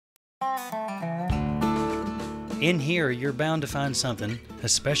In here, you're bound to find something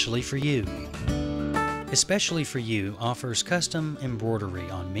especially for you. Especially for You offers custom embroidery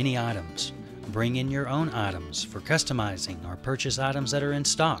on many items. Bring in your own items for customizing or purchase items that are in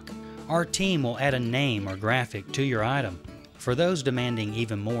stock. Our team will add a name or graphic to your item. For those demanding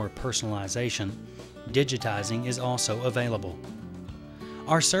even more personalization, digitizing is also available.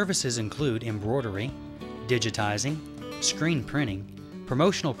 Our services include embroidery, digitizing, screen printing,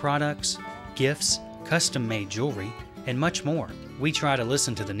 promotional products, gifts, custom-made jewelry, and much more. We try to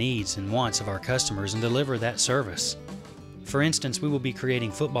listen to the needs and wants of our customers and deliver that service. For instance, we will be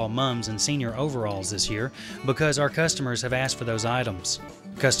creating football mums and senior overalls this year because our customers have asked for those items.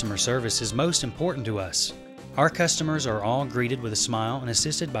 Customer service is most important to us. Our customers are all greeted with a smile and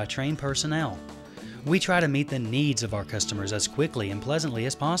assisted by trained personnel. We try to meet the needs of our customers as quickly and pleasantly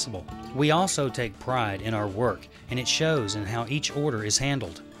as possible. We also take pride in our work, and it shows in how each order is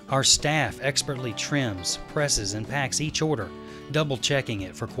handled. Our staff expertly trims, presses, and packs each order, double-checking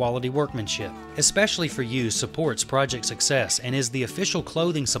it for quality workmanship. Especially for You supports Project Success and is the official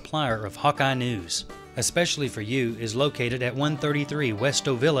clothing supplier of Hawkeye News. Especially for You is located at 133 West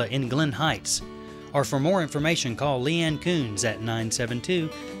Ovilla in Glen Heights. Or for more information, call Leanne Coons at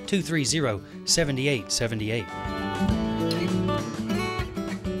 972-230-7878.